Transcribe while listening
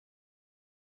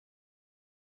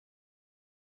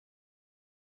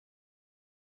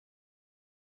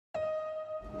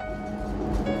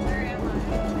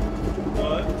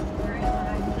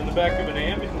the back of an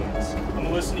ambulance. I'm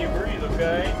gonna listen to you breathe,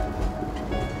 okay?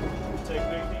 Take a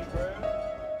big deep breath.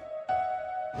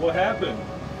 What happened?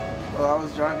 Well, I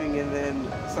was driving and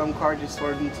then some car just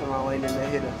swerved into my lane and they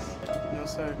hit us. No,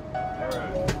 sir.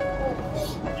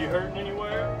 Alright. You hurting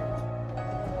anywhere?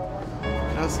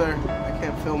 No, sir. I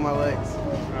can't feel my legs.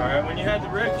 Alright, when you had the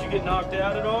wreck, did you get knocked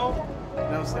out at all?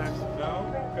 No, sir. No?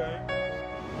 Okay.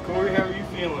 Corey, how are you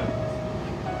feeling?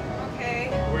 Okay.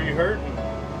 Where are you hurting?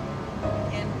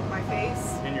 In my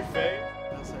face. In your face?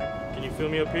 No, sir. Can you feel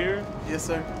me up here? Yes,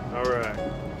 sir. Alright.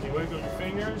 Can you wiggle your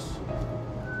fingers?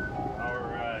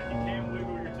 Alright. You can't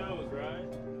wiggle your toes, right?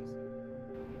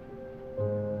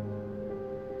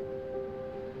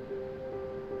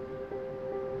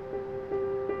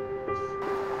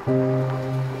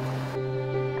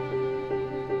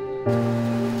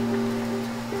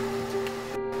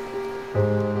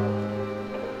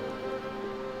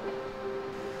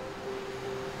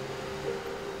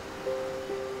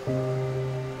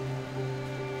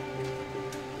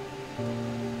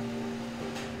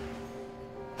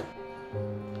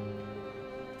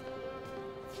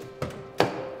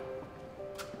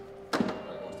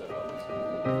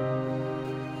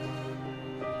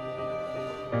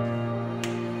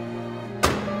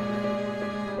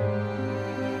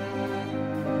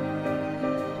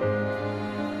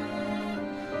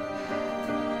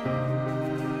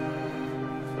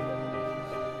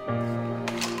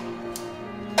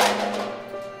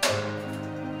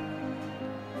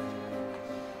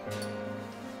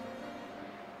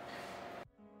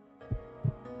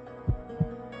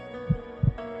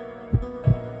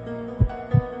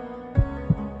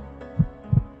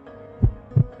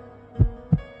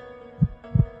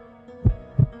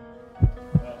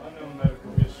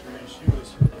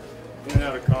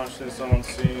 Out of consciousness on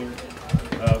scene.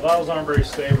 Vitals aren't very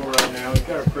stable right now. We've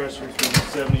got our pressure between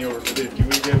 70 over 50.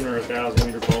 We've given her a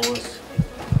 1,000-meter bolus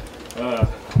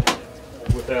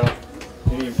without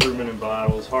any improvement in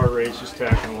vitals. Heart rate's just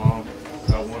tacking along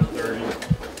about 130.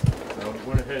 We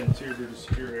went ahead and tubed her to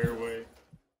secure airway.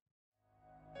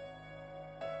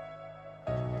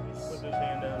 Just put this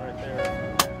hand down right there.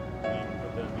 You can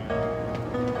put that hand on.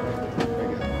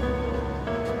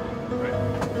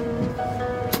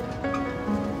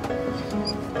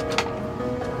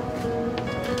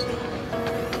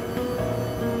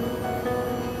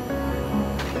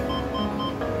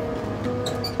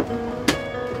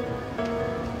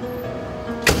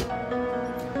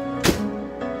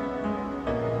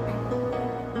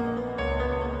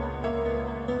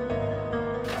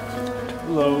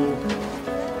 Hello.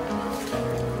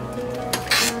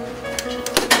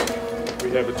 We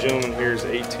have a gentleman here who's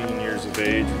 18 years of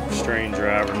age, restrained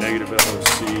driver, negative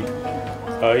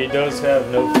LOC. He does have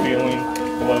no feeling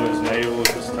below his navel at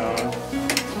this time.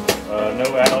 No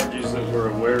allergies that we're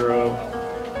aware of.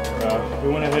 We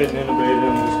went ahead and intubated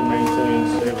him just to maintain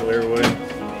stable airway.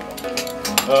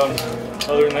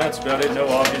 Other than that, that's about it. No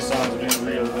obvious signs of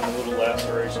injury other than a little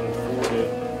laceration in the forehead.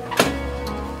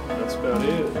 That's about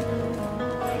it.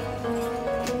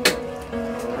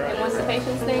 What's the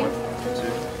patient's name?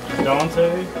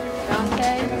 Dante.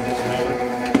 Dante.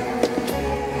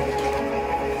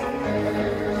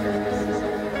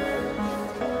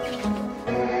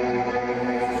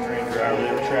 Train driver,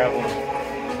 they were traveling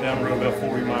down the road about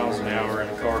 40 miles an hour and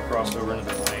a car crossed over into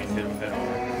the lane, hit him head on.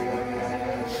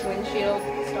 Windshield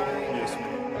starring? Yes,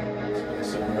 ma'am.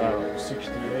 It's about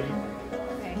 68.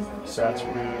 Okay. Sats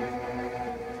were good.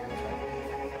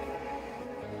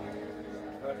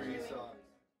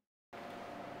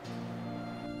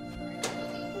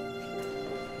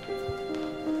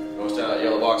 Go stand on that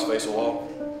yellow box, face the wall.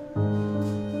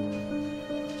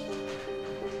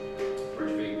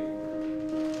 Pretty big.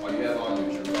 All you have on you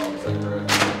is your phone, is that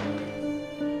correct?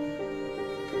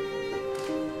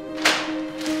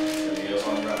 Anything else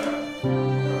on you right now?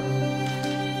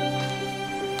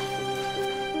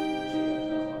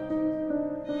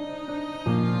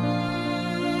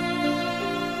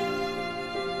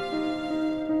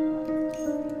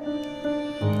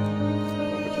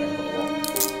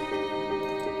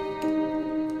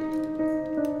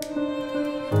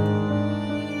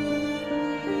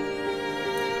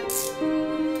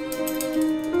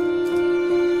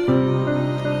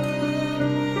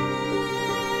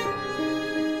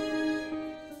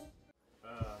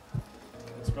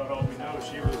 That's about all we know.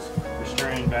 She was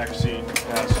restrained backseat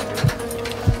passenger.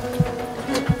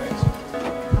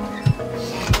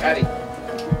 Patty.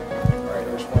 Alright,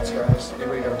 no response, guys.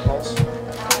 Anybody got a pulse?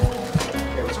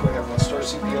 Okay, let's go ahead. Let's start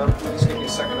CPR. Please give me a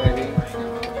second IV.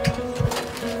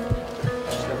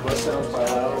 Just have blood sounds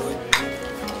bilaterally.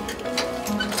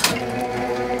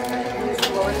 Is the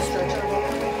lower stretcher?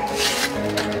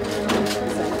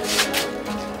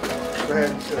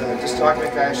 Just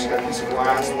document guys, she's got a piece of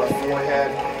glass, left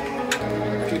forehead,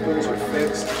 pupils are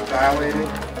fixed, dilated,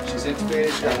 she's intubated,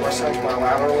 she's got left side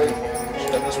bilaterally, she's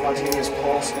got no spontaneous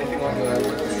pulse, anything on the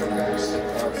liquid guys.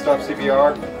 Stop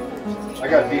CPR. I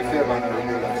got defib on her.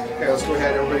 Okay, let's go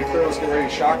ahead, everybody clear, let's get ready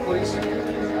to shock, please.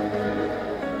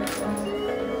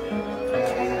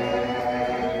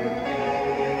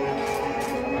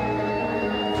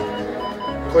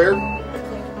 Clear?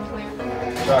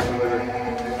 Shock and liver.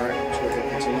 Alright, let's go ahead and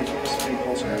continue. Keep us any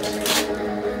pulse guys.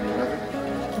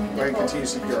 Nothing? Go ahead and continue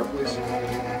CPR, please.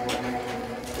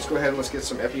 Let's go ahead and let's get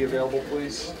some epi available,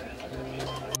 please.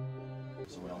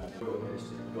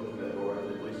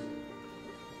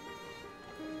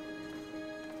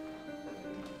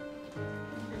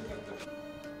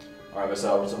 All right, Miss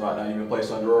Albertson, right now you've been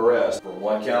placed under arrest for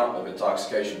 1 count of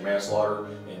intoxication manslaughter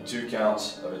and 2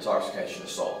 counts of intoxication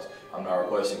assault. I'm now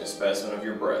requesting a specimen of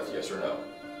your breath, yes or no?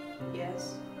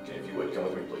 Yes. Okay, if you would, come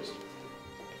with me, please.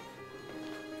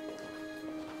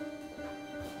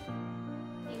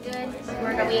 Good.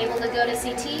 Are we able to go to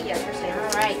CT? Yes, we're safe.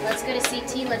 All right, let's go to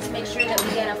CT. Let's make sure that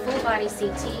we get a full body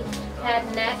CT, head,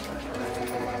 neck,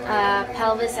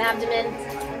 pelvis, abdomen,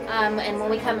 and when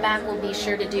we come back, we'll be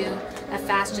sure to do a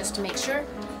fast just to make sure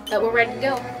that we're ready to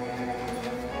go.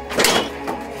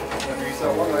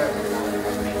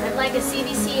 I'd like a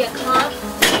CVC, a comp,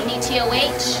 an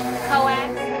ETOH,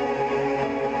 coax.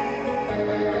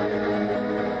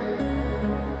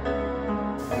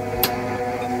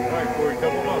 Alright, Corey,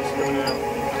 couple months coming out.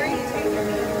 Where are you taking me?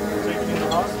 Taking you to the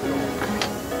hospital.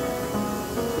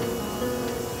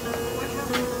 What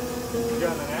happened? You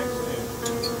got in an accident.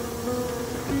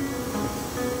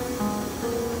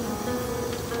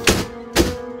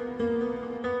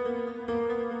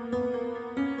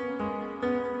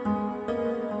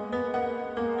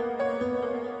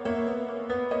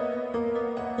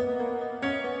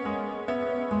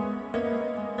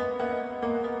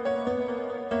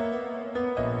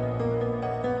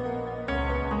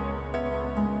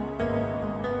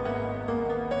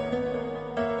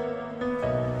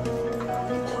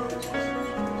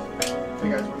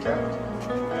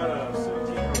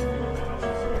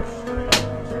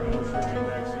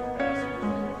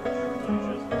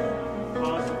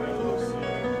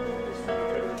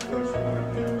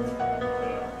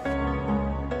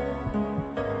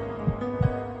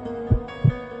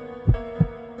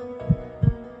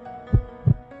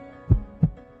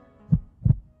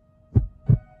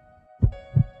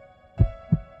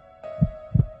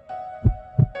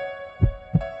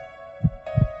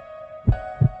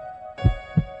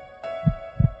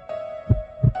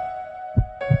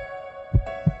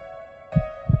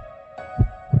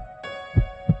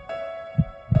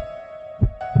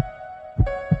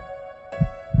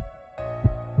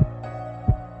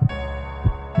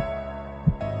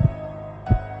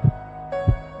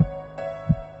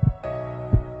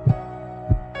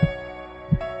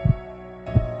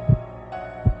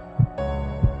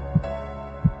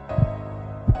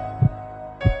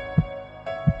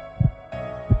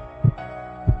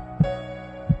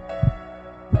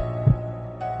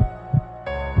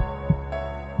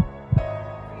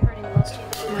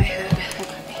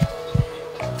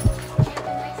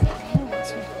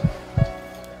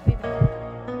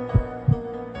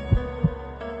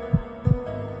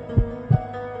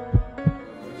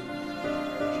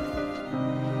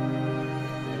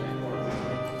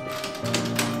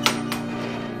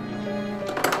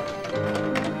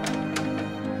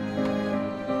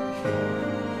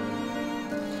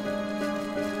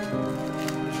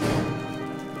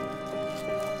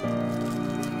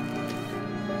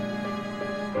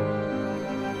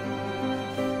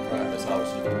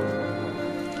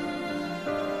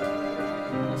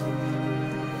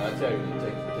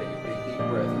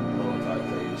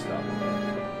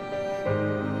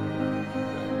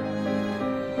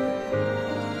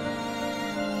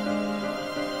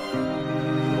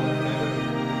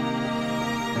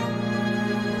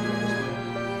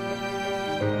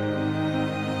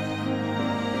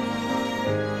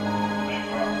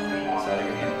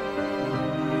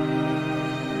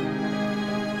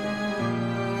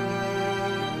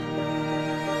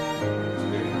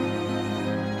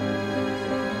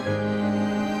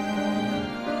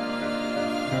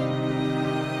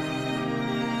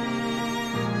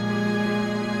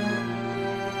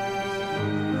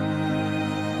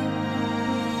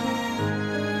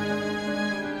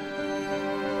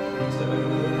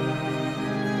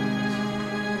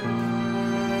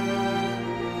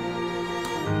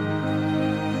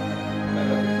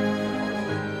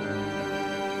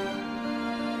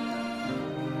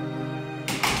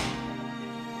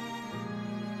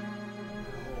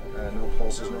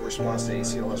 pulses, no response to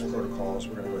ACLS protocols.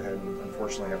 We're going to go ahead and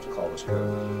unfortunately have to call this good.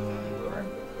 All right.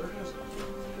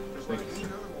 Thank you.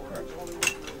 All right.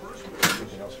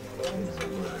 Anything else?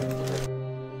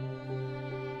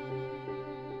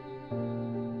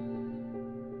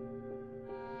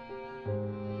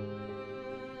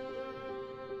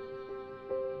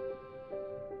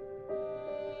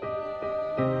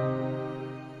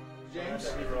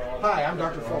 Hi, I'm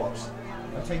Dr. Phillips.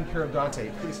 I'm taking care of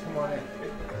Dante. Please come on in.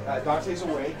 Dante's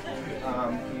awake.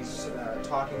 He's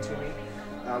talking to me.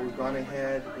 We've gone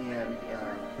ahead and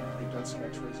we've done some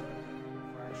x-rays on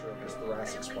the fracture of his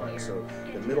thoracic spine. So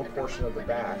the middle portion of the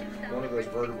back, one of those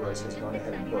vertebrae has gone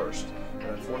ahead and burst. And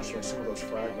unfortunately, some of those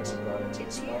fragments have gone into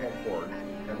the spinal cord.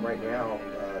 And right now,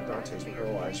 Dante's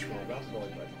paralyzed from about the belly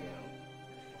button down.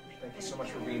 Thank you so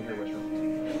much for being here with me.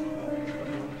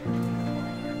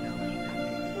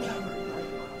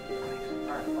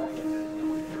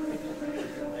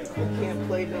 I can't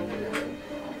play no more.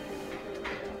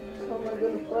 How am I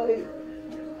gonna play?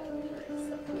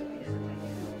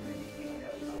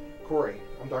 Corey,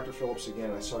 I'm Dr. Phillips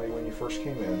again. I saw you when you first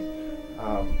came in.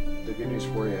 The good news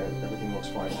for you, everything looks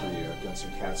fine for you. I've done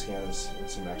some CAT scans and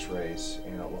some x-rays,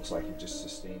 and it looks like you've just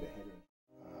sustained a head injury.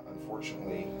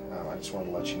 Unfortunately, I just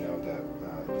wanted to let you know that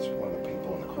one of the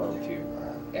people in the car with you,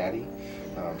 Addie,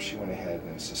 she went ahead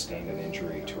and sustained an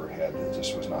injury to her head that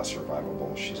just was not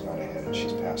survivable. She's gone ahead and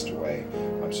she's passed away.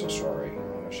 I'm so sorry. I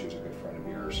know she was a good friend of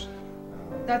yours.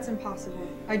 That's impossible.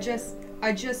 I just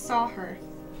saw her.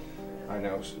 I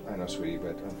know, sweetie,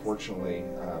 but unfortunately,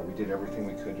 we did everything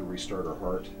we could to restart her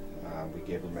heart. We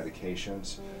gave her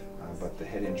medications, but the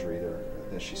head injury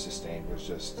that she sustained was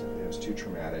it was too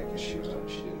traumatic, and she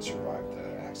didn't survive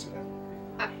the accident.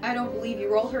 I don't believe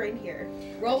you. Roll her in here.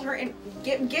 Roll her in.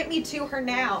 Get me to her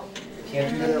now.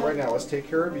 Can't do that right now. Let's take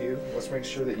care of you. Let's make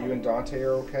sure that you and Dante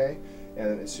are okay.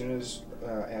 And as soon as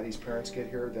Addie's parents get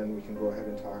here, then we can go ahead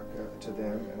and talk to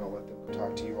them, and I'll let them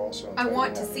talk to you also. I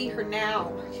want to see her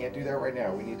now. We can't do that right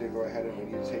now. We need to go ahead and we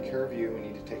need to take care of you. We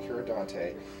need to take care of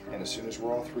Dante. And as soon as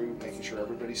we're all through making sure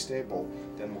everybody's stable,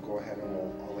 then we'll go ahead and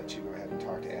I'll let you go ahead and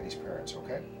talk to Addie's parents,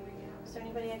 okay? Is there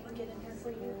anybody I can get in here for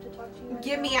you to talk to you?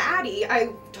 Give me Addie. I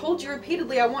told you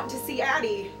repeatedly I want to see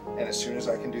Addie. And as soon as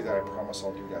I can do that, I promise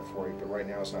I'll do that for you. But right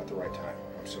now is not the right time.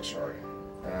 I'm so sorry.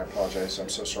 And I apologize. I'm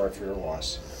so sorry for your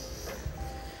loss.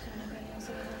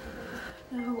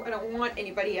 No, I don't want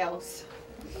anybody else.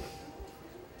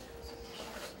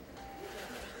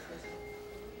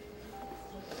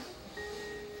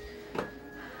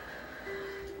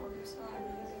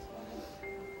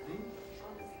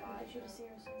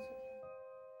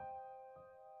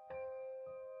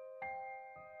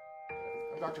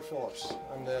 I'm Dr. Phillips.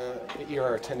 I'm the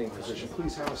ER attending physician.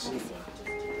 Please have a seat.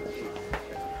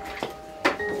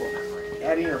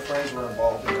 Addie and her friends were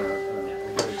involved in a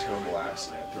very terrible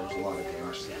accident. There was a lot of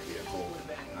damage to the vehicle.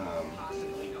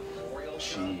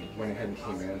 She went ahead and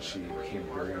came in. She became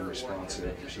very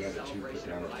unresponsive. She had a tube put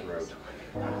down her throat.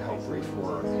 Help breathe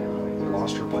for her. We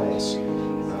lost her pulse. I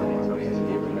went ahead and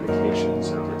gave her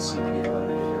medications. I did CPR. I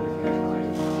did everything I could.